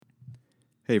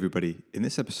Hey everybody, in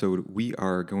this episode we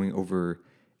are going over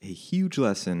a huge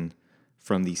lesson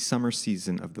from the summer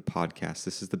season of the podcast.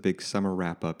 This is the big summer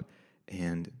wrap-up,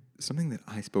 and something that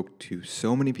I spoke to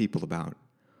so many people about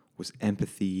was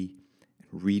empathy,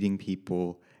 and reading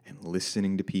people, and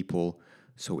listening to people.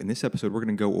 So in this episode we're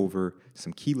going to go over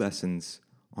some key lessons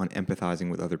on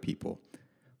empathizing with other people.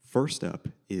 First up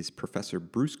is Professor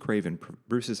Bruce Craven.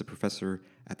 Bruce is a professor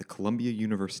at the Columbia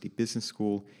University Business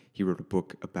School. He wrote a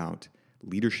book about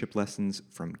leadership lessons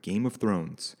from Game of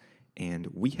Thrones, and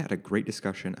we had a great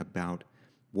discussion about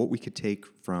what we could take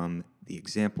from the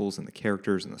examples and the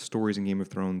characters and the stories in Game of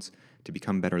Thrones to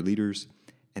become better leaders.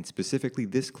 And specifically,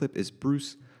 this clip is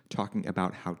Bruce talking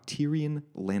about how Tyrion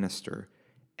Lannister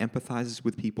empathizes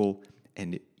with people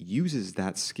and uses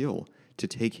that skill to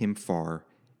take him far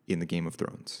in the Game of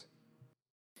Thrones.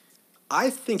 I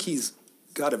think he's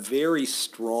got a very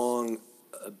strong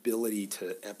ability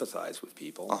to empathize with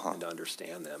people and to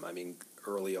understand them. I mean,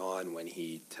 early on when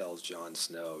he tells Jon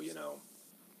Snow,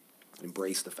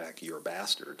 embrace the fact you're a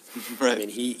bastard. Right. I mean,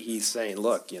 he's saying,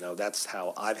 look, that's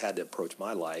how I've had to approach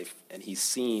my life, and he's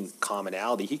seen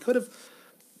commonality. He could have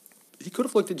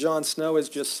looked at Jon Snow as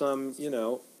just some,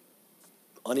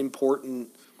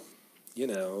 unimportant,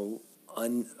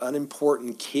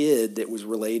 unimportant kid that was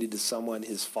related to someone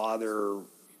his father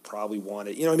probably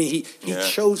wanted. He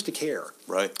chose to care.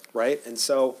 Right? And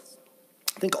so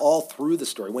I think all through the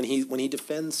story, when he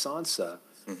defends Sansa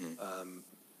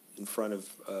in front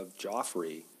of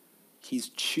Joffrey, he's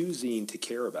choosing to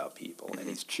care about people, and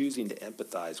he's choosing to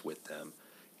empathize with them.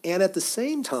 And at the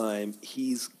same time,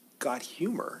 he's got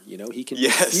humor. He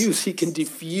can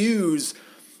diffuse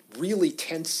really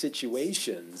tense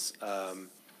situations,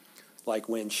 like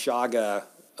when Shagga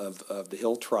of the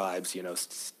Hill Tribes,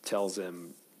 tells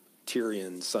him,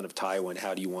 Tyrion, son of Tywin,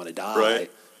 how do you want to die?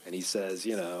 Right. And he says,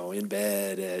 in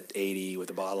bed at 80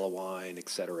 with a bottle of wine, et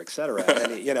cetera, et cetera.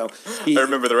 And, I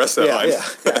remember the rest of that line.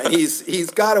 Yeah. And he's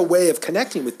got a way of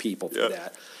connecting with people through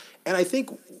that. And I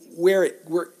think where it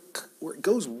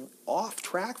goes off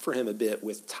track for him a bit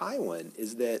with Tywin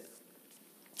is that,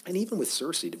 and even with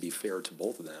Cersei, to be fair to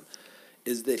both of them,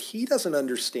 is that he doesn't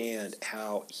understand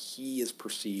how he is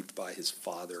perceived by his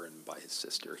father and by his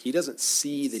sister. He doesn't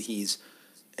see that he's,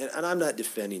 and I'm not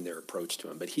defending their approach to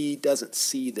him, but he doesn't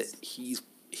see that he's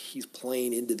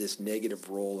playing into this negative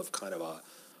role of kind of a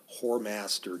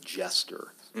whoremaster jester,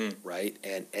 right?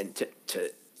 And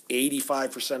to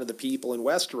 85% of the people in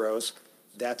Westeros,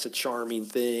 that's a charming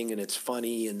thing and it's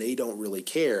funny and they don't really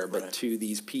care. But to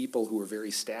these people who are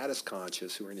very status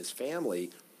conscious, who are in his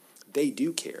family, they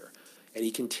do care. And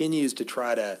he continues to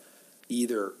try to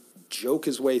either joke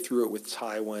his way through it with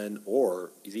Tywin,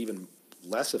 or he's even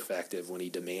less effective when he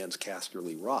demands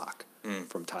Casterly Rock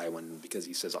from Tywin because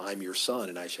he says, I'm your son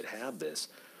and I should have this.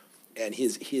 And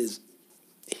his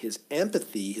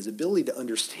empathy, his ability to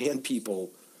understand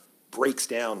people breaks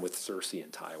down with Cersei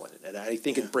and Tywin. And I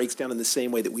think it breaks down in the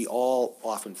same way that we all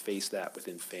often face that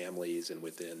within families and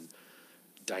within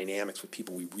dynamics with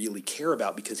people we really care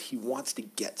about, because he wants to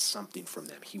get something from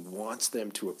them. He wants them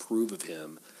to approve of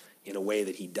him in a way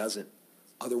that he doesn't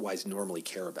otherwise normally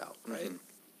care about, right? Mm-hmm.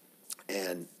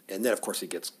 And then, of course, it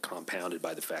gets compounded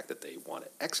by the fact that they want to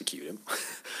execute him.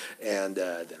 And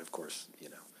then, of course,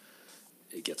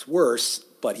 it gets worse,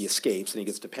 but he escapes and he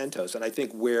gets to Pentos. And I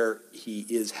think where he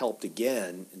is helped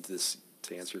again, into this,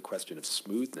 to answer your question of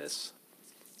smoothness,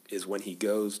 is when he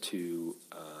goes to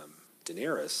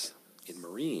Daenerys in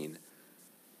Meereen.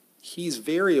 He's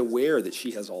very aware that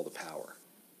she has all the power.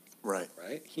 Right?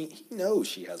 He knows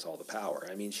she has all the power.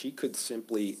 I mean, she could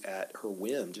simply, at her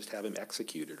whim, just have him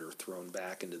executed or thrown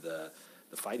back into the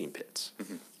fighting pits.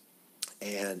 Mm-hmm.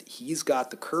 And he's got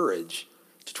the courage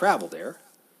to travel there,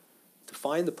 to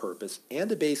find the purpose, and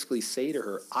to basically say to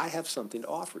her, I have something to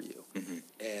offer you. Mm-hmm.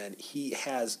 And he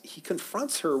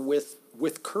confronts her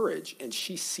with courage, and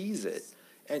she sees it.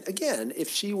 And again, if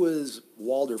she was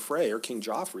Walder Frey or King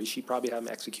Joffrey, she'd probably have him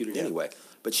executed anyway.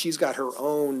 But she's got her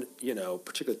own,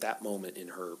 particularly at that moment in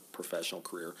her professional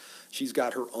career, she's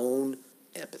got her own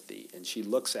empathy. And she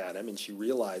looks at him and she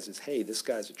realizes, hey, this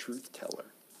guy's a truth teller.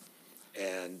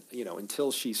 And,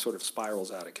 until she sort of spirals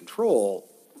out of control,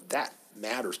 that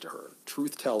matters to her.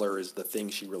 Truth teller is the thing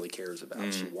she really cares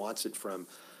about. She wants it from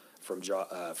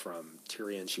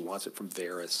Tyrion. She wants it from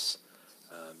Varys.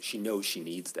 She knows she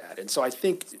needs that. And so I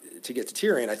think, to get to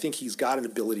Tyrion, I think he's got an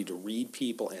ability to read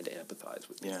people and to empathize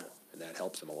with people. Yeah. And that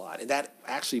helps him a lot. And that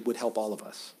actually would help all of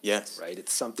us. Yes. Right?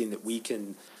 It's something that we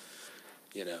can,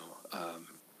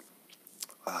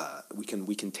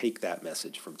 we can take that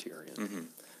message from Tyrion. Mm-hmm.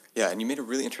 Yeah, and you made a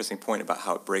really interesting point about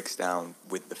how it breaks down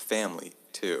with the family,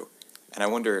 too. And I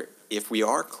wonder, if we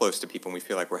are close to people and we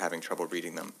feel like we're having trouble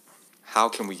reading them, how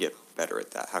can we get better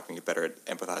at that? How can we get better at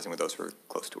empathizing with those who are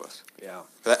close to us? Yeah.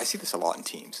 I see this a lot in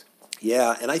teams.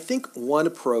 Yeah, and I think one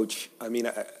approach,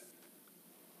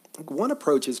 one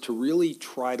approach is to really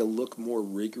try to look more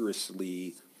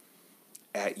rigorously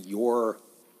at your,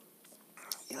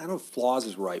 I don't know if flaws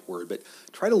is the right word, but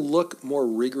try to look more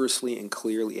rigorously and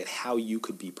clearly at how you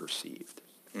could be perceived.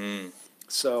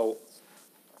 So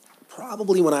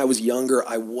probably when I was younger,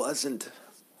 I was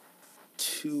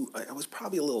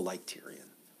probably a little like Tyrion,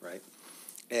 right?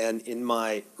 And in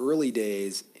my early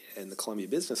days in the Columbia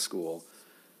Business School,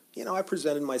 I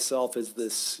presented myself as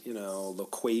this,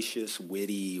 loquacious,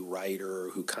 witty writer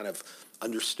who kind of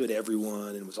understood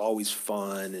everyone and was always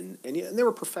fun. And there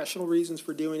were professional reasons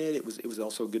for doing it. It was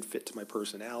also a good fit to my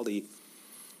personality.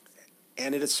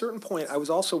 And at a certain point, I was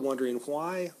also wondering,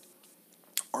 why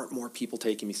aren't more people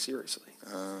taking me seriously,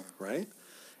 right?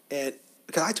 And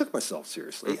because I took myself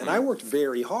seriously, and I worked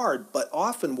very hard, but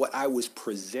often what I was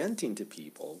presenting to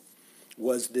people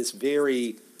was this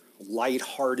very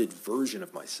lighthearted version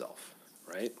of myself,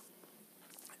 right?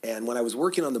 And when I was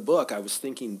working on the book, I was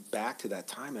thinking back to that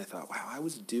time, and I thought, wow, I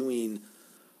was doing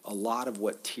a lot of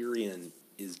what Tyrion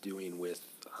is doing with,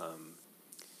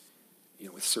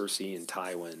 with Cersei and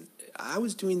Tywin. I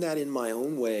was doing that in my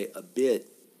own way a bit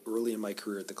early in my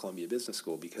career at the Columbia Business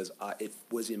School, because it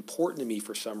was important to me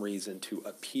for some reason to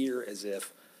appear as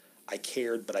if I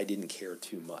cared, but I didn't care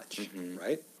too much,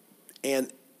 right?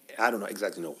 And I don't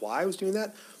exactly know why I was doing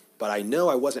that, but I know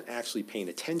I wasn't actually paying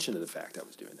attention to the fact I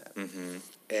was doing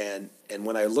that. And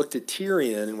when I looked at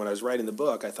Tyrion and when I was writing the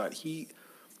book, I thought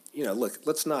look,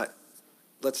 let's not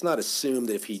assume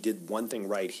that if he did one thing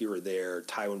right here or there,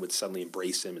 Tywin would suddenly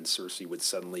embrace him and Cersei would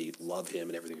suddenly love him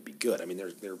and everything would be good. I mean,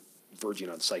 they're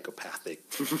verging on psychopathic.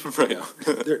 Right.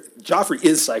 Joffrey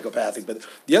is psychopathic, but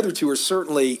the other two are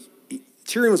certainly.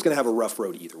 Tyrion was going to have a rough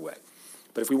road either way.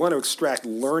 But if we want to extract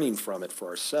learning from it for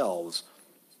ourselves,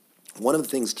 one of the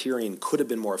things Tyrion could have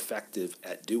been more effective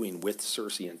at doing with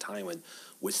Cersei and Tywin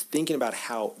was thinking about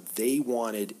how they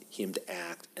wanted him to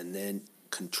act and then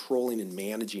controlling and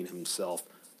managing himself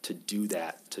to do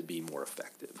that to be more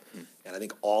effective. And I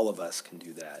think all of us can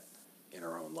do that in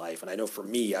our own life. And I know for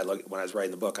me, when I was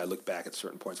writing the book, I looked back at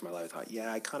certain points in my life and thought,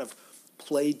 I kind of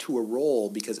played to a role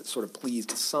because it sort of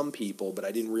pleased some people, but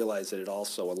I didn't realize that it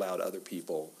also allowed other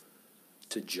people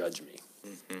to judge me,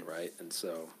 right? And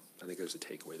so I think there's a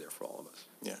takeaway there for all of us.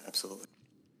 Yeah, absolutely.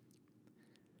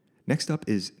 Next up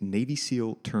is Navy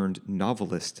SEAL turned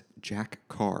novelist Jack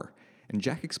Carr. And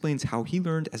Jack explains how he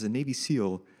learned as a Navy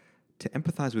SEAL to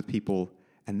empathize with people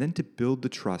and then to build the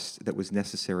trust that was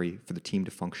necessary for the team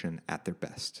to function at their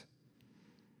best.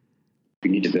 We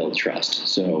need to build trust.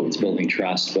 So it's building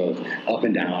trust both up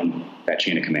and down that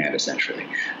chain of command, essentially.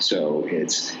 So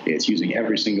it's using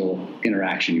every single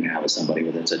interaction you have with somebody,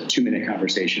 whether it's a 2-minute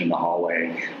conversation in the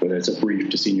hallway, whether it's a brief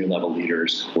to senior level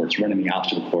leaders, or it's running the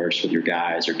obstacle course with your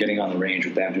guys, or getting on the range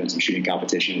with them doing some shooting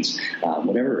competitions,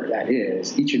 whatever that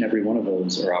is, each and every one of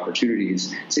those are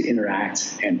opportunities to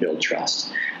interact and build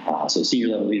trust. So senior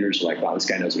level leaders are like, wow, this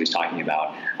guy knows what he's talking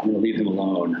about. I'm going to leave him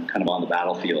alone kind of on the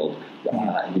battlefield.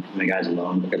 The guy's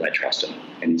alone because I trust him,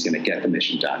 and he's going to get the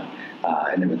mission done.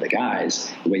 And then with the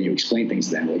guys, the way you explain things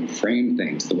to them, the way you frame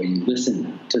things, the way you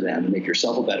listen to them and make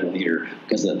yourself a better leader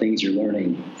because of the things you're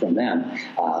learning from them,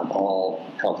 all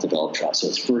help develop trust. So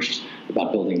it's first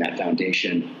about building that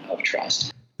foundation of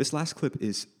trust. This last clip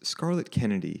is Scarlett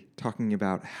Kennedy talking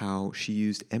about how she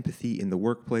used empathy in the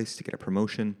workplace to get a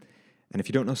promotion. And if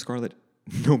you don't know Scarlett,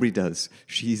 nobody does.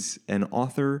 She's an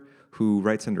author who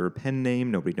writes under a pen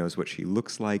name. Nobody knows what she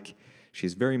looks like.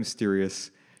 She's very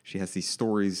mysterious. She has these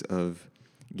stories of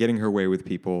getting her way with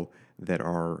people that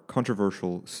are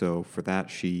controversial. So for that,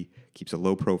 she keeps a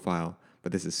low profile.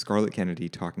 But this is Scarlett Kennedy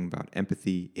talking about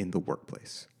empathy in the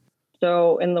workplace.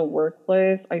 So in the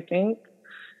workplace, I think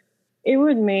it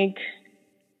would make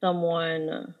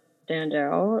someone stand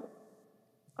out.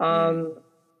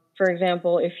 For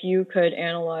example, if you could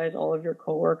analyze all of your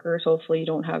coworkers, hopefully you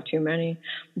don't have too many,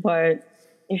 but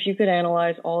if you could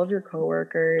analyze all of your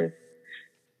coworkers,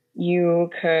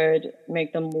 you could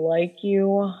make them like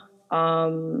you,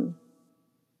 and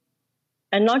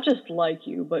not just like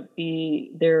you, but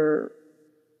be their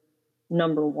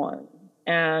number one.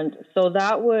 And so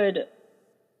that would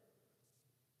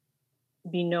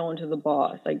be known to the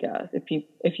boss, I guess, if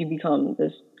you become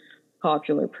this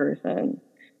popular person.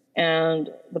 And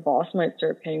the boss might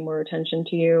start paying more attention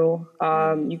to you.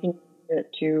 You can use it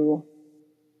to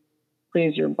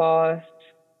please your boss.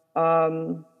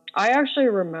 I actually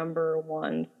remember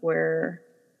once where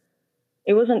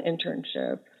it was an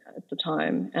internship, at the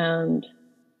time, and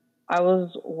I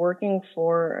was working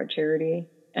for a charity,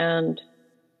 and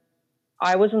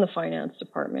I was in the finance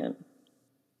department.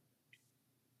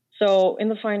 So in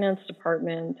the finance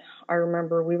department, I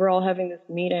remember we were all having this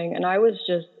meeting, and I was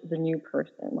just the new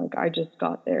person. Like, I just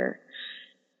got there,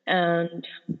 and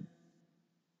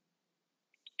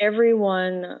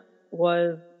everyone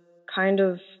was kind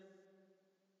of,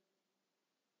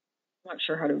 I'm not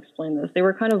sure how to explain this. They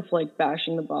were kind of like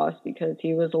bashing the boss because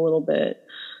he was a little bit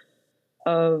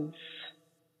of,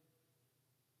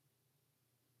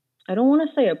 I don't want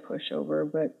to say a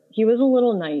pushover, but he was a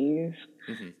little naive.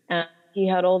 And he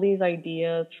had all these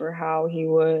ideas for how he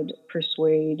would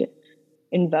persuade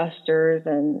investors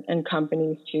and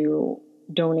companies to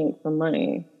donate some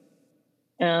money.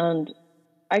 And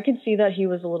I could see that he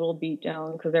was a little beat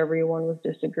down because everyone was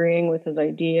disagreeing with his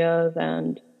ideas,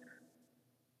 and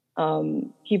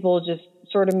people just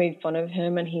sort of made fun of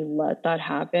him, and he let that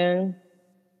happen.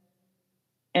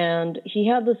 And he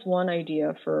had this one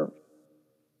idea for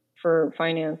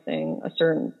financing a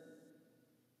certain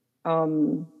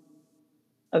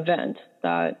event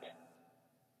that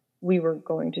we were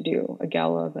going to do, a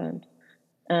gala event.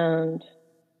 And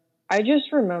I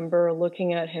just remember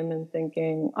looking at him and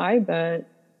thinking, I bet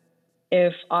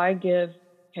if I give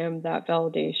him that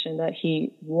validation that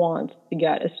he wants to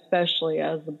get, especially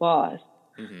as the boss.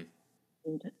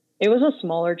 And it was a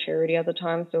smaller charity at the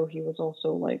time, so he was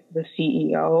also like the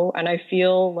CEO. And I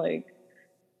feel like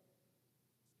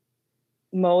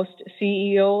most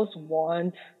CEOs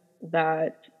want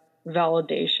that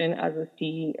validation as a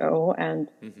CEO. And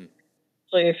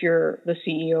so if you're the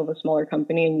CEO of a smaller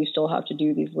company and you still have to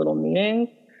do these little meetings.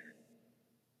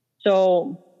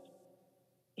 So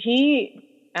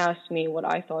he asked me what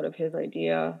I thought of his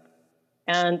idea,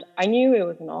 and I knew it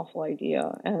was an awful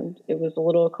idea, and it was a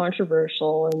little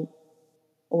controversial and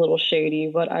a little shady,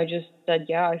 but I just said,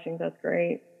 yeah, I think that's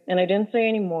great. And I didn't say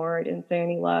any more. I didn't say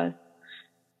any less.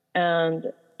 And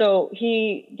so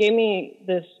he gave me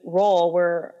this role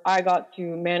where I got to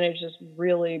manage this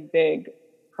really big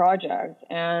project,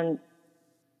 and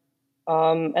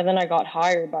then I got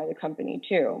hired by the company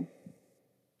too.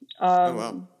 Oh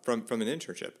wow! From an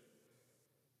internship.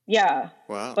 Yeah.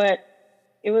 Wow. But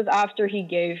it was after he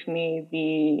gave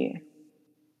me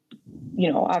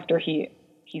after he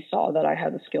saw that I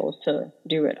had the skills to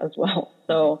do it as well.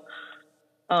 So,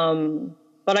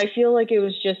 but I feel like it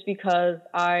was just because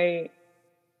I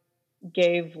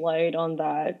gave light on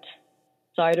that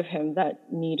side of him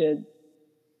that needed,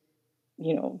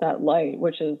 that light,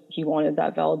 which is he wanted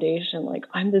that validation. Like,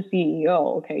 I'm the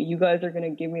CEO. Okay, you guys are going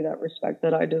to give me that respect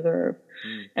that I deserve.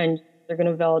 And they're going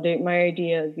to validate my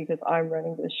ideas because I'm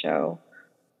running this show.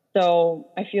 So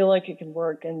I feel like it can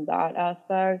work in that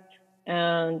aspect.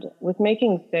 And with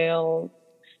making sales,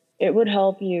 it would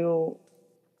help you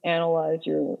analyze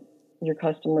your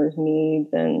customers' needs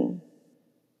and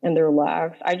their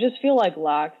lacks. I just feel like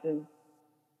lacks is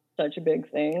such a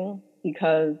big thing,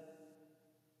 because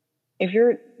if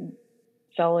you're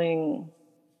selling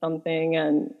something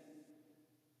and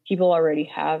people already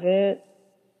have it,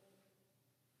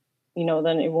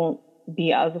 then it won't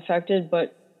be as effective,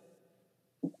 but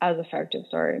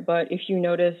if you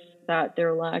notice that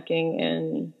they're lacking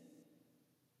in,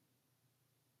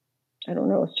 I don't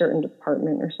know, a certain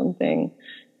department or something,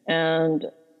 and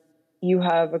you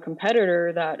have a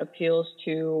competitor that appeals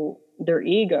to their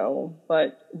ego,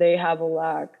 but they have a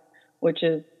lack, which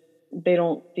is they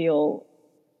don't feel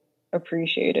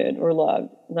appreciated or loved,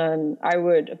 then I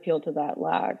would appeal to that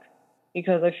lack,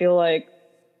 because I feel like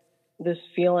this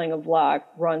feeling of lack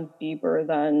runs deeper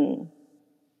than,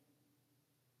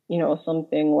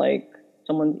 something like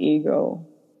someone's ego.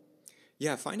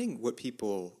 Yeah, finding what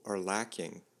people are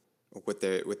lacking, or what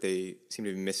they seem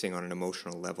to be missing on an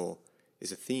emotional level,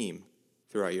 is a theme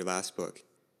throughout your last book.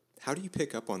 How do you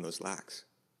pick up on those lacks?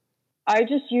 I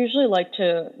just usually like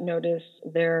to notice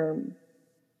their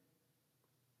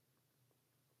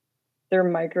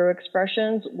micro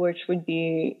expressions, which would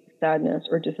be sadness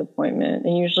or disappointment.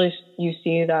 And usually you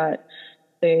see that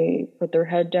they put their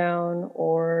head down,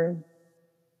 or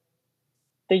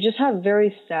they just have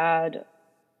very sad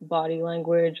body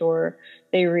language, or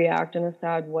they react in a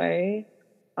sad way.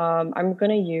 I'm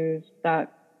going to use that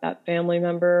family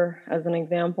member as an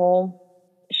example.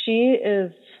 She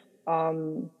is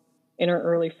in her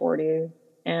early 40s,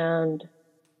 and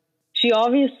she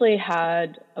obviously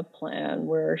had a plan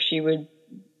where she would,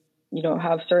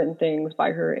 have certain things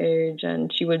by her age,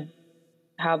 and she would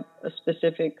have a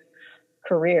specific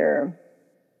career.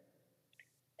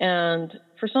 And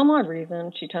for some odd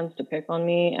reason, she tends to pick on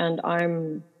me, and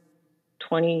I'm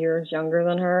 20 years younger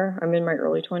than her. I'm in my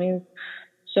early 20s.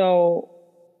 So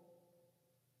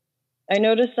I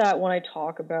noticed that when I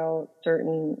talk about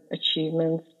certain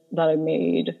achievements that I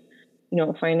made,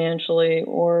 financially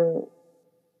or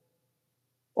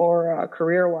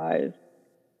career-wise,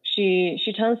 she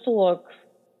tends to look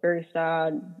very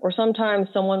sad. Or sometimes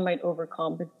someone might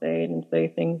overcompensate and say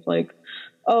things like,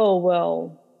 "Oh,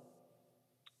 well,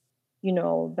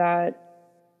 that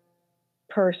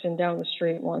person down the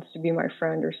street wants to be my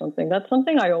friend," or something. That's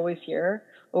something I always hear,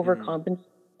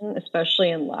 overcompensation, especially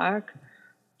in lack.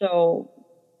 So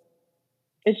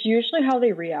it's usually how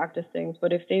they react to things.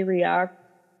 But if they react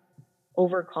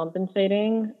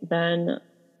overcompensating, then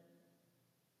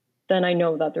I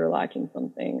know that they're lacking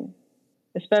something.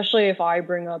 Especially if I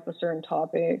bring up a certain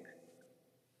topic.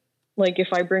 Like if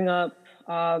I bring up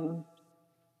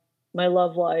my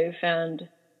love life and,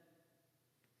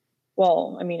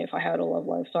 well, I mean, if I had a love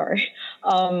life, sorry,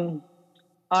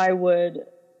 I would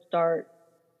start,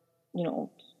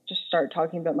 just start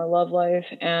talking about my love life.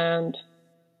 And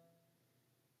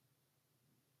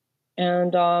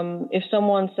if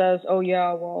someone says, "Oh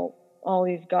yeah, well, all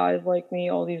these guys like me,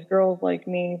 all these girls like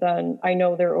me," then I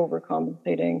know they're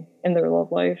overcompensating in their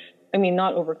love life. I mean,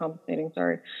 not overcompensating,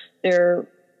 sorry. They're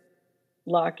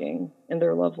lacking in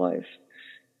their love life.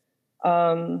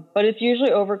 But it's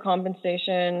usually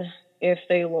overcompensation if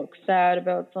they look sad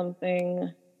about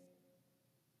something,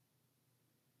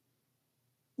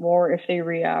 or if they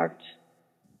react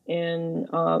in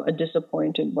a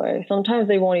disappointed way. Sometimes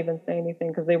they won't even say anything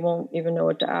because they won't even know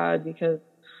what to add because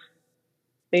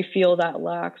they feel that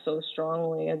lack so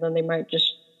strongly, and then they might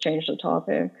just change the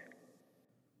topic.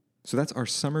 So that's our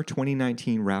summer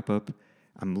 2019 wrap up.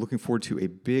 I'm looking forward to a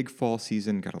big fall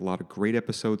season. Got a lot of great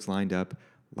episodes lined up,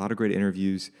 a lot of great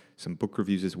interviews, some book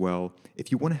reviews as well.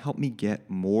 If you want to help me get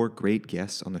more great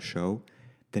guests on the show,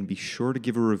 then be sure to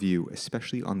give a review,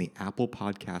 especially on the Apple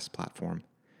Podcast platform.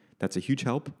 That's a huge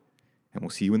help, and we'll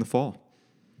see you in the fall.